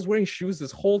idea. I was wearing shoes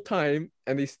this whole time,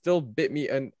 and they still bit me.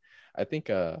 And I think,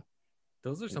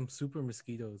 Those are some super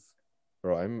mosquitoes.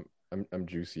 bro, I'm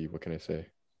juicy. What can I say?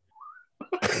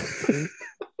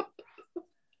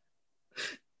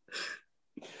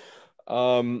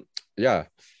 Yeah.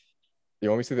 You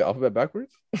want me to say the alphabet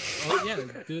backwards? Oh yeah,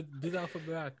 do the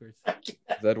alphabet backwards.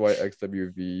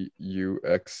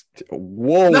 ZYXWVUX.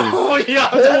 Whoa! No, yeah,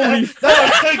 Holy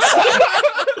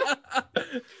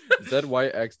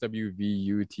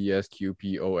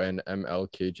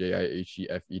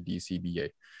ZYXWVUTSQPONMLKJIHEFEDCBA.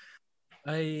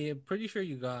 I'm pretty sure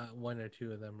you got one or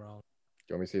two of them wrong. Do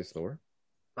you want me to say it slower?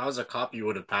 If I was a cop, you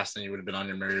would have passed and you would have been on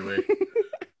your merry way.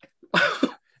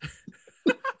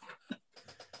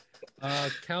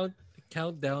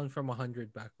 Count down from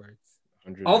 100 backwards.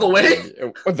 100, All the way?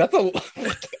 Oh, that's a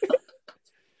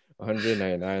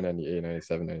 199, 98,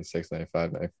 97, 96,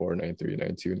 95, 94, 93,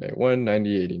 92, 91,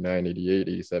 90, 89, 88,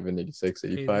 87, 86,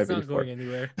 85, It's not 84. going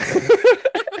anywhere.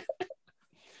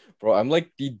 Bro, I'm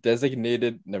like the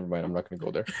designated. Never mind, I'm not gonna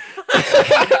go there.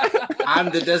 I'm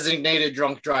the designated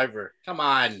drunk driver. Come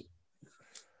on.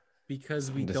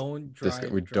 Because we don't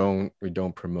drive. We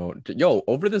don't promote. Yo,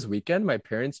 over this weekend, my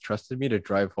parents trusted me to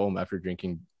drive home after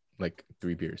drinking like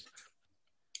 3 beers.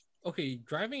 Okay,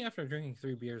 driving after drinking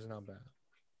 3 beers is not bad.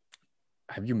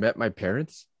 Have you met my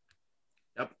parents?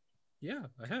 Yep. Yeah,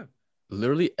 I have.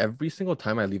 Literally every single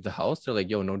time I leave the house, they're like,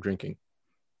 "Yo, no drinking."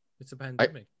 It's a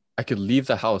pandemic. I could leave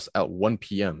the house at 1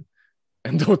 p.m.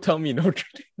 and don't tell me no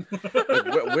drinking.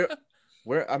 Like,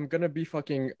 where I'm gonna be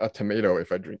fucking a tomato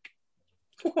if I drink.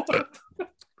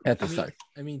 At this time.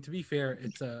 I mean, to be fair,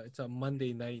 it's a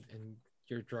Monday night and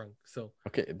you're drunk. So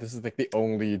okay, this is like the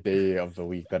only day of the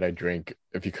week that I drink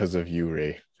because of you,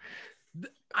 Ray.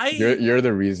 You're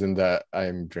the reason that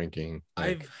I'm drinking.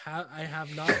 Like... I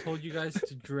have not told you guys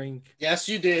to drink. Yes,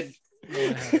 you did. No,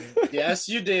 I haven't. Yes,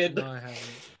 you did. No, I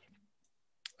haven't.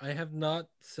 I have not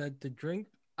said to drink.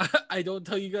 I don't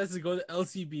tell you guys to go to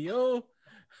LCBO.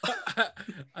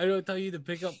 I don't tell you to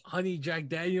pick up Honey Jack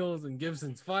Daniels and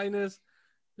Gibson's Finest.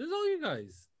 This is all you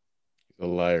guys. He's a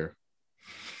liar.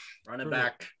 Run it Prove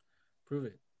back. Prove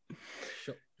it.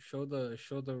 Show the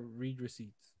read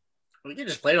receipts. We can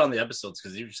just play it on the episodes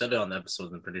because you said it on the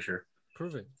episodes, I'm pretty sure.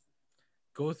 Prove it.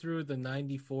 Go through the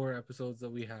 94 episodes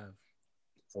that we have.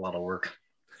 It's a lot of work.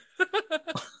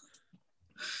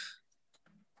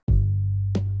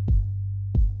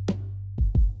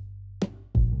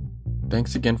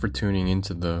 Thanks again for tuning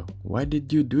into the Why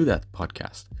Did You Do That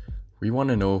podcast. We want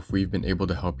to know if we've been able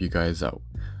to help you guys out.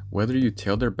 Whether you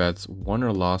tailed their bets, won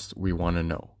or lost, we want to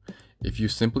know. If you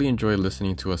simply enjoy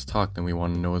listening to us talk, then we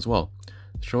want to know as well.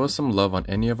 Show us some love on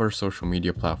any of our social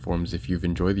media platforms if you've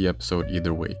enjoyed the episode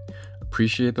either way.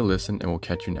 Appreciate the listen and we'll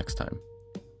catch you next time.